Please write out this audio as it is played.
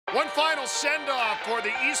One final send-off for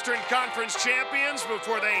the Eastern Conference champions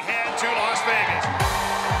before they head to Las Vegas.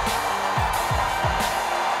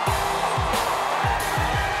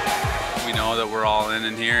 We know that we're all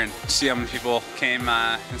in here, and see how many people came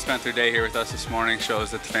and spent their day here with us this morning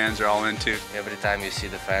shows that the fans are all in too. Every time you see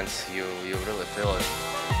the fans, you really feel it.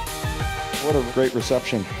 What a great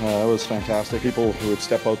reception. It was fantastic. People who would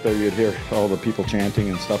step out there, you'd hear all the people chanting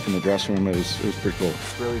and stuff in the dressing room. It was pretty cool.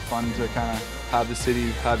 It's really fun to kind of have the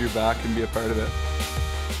city have your back and be a part of it.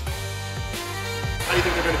 How do you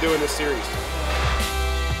think they're going to do in this series?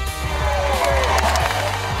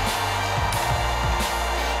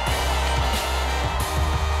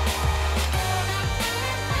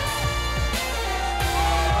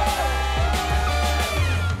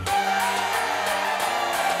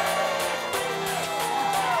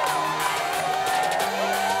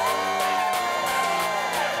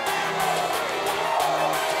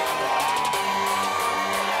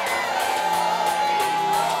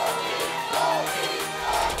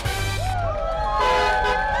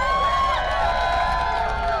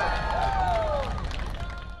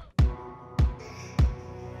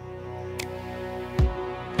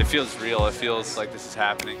 It feels real. It feels like this is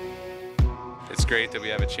happening. It's great that we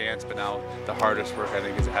have a chance, but now the hardest work, I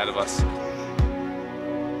think, is ahead of us.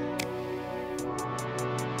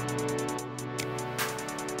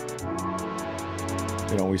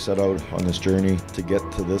 You know, we set out on this journey to get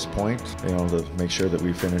to this point, you know, to make sure that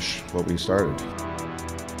we finish what we started.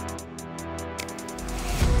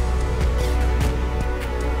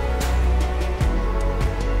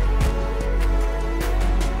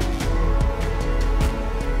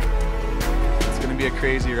 Be a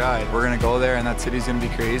crazy ride. We're going to go there and that city's going to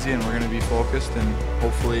be crazy, and we're going to be focused and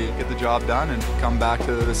hopefully get the job done and come back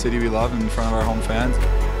to the city we love in front of our home fans.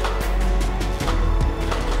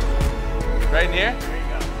 Right in here? There you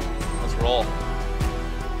go. Let's roll.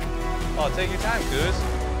 Oh, take your time, Coos.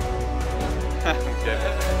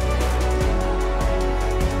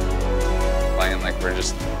 Playing like we're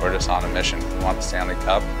just on a mission. We want the Stanley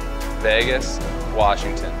Cup. Vegas,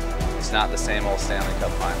 Washington. It's not the same old Stanley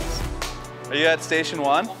Cup Finals. Are you at Station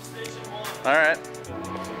 1? Station 1. All right.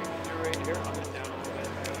 You're right here. I'm just down a little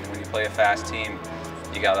bit. When you play a fast team,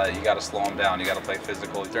 you gotta slow them down. You gotta play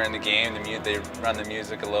physical. During the game, they run the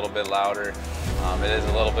music a little bit louder. It is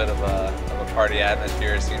a little bit of a party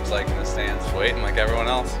atmosphere. It seems like in the stands, waiting like everyone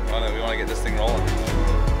else. We want to get this thing rolling.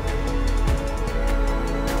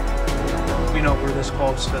 We know we're this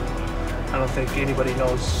close, and I don't think anybody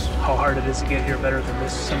knows how hard it is to get here better than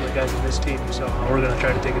some of the guys in this team. So we're going to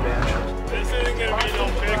try to take advantage of it. This isn't going to be no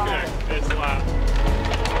picnic this lap.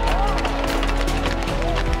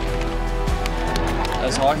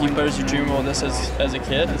 As hockey players, you dream about this as a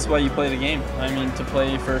kid. That's why you play the game. I mean, to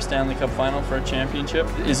play for a Stanley Cup Final, for a championship,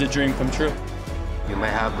 is a dream come true. You may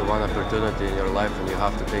have the one opportunity in your life and you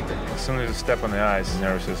have to take it. As soon as you step on the ice,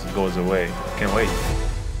 nervousness goes away. Can't wait.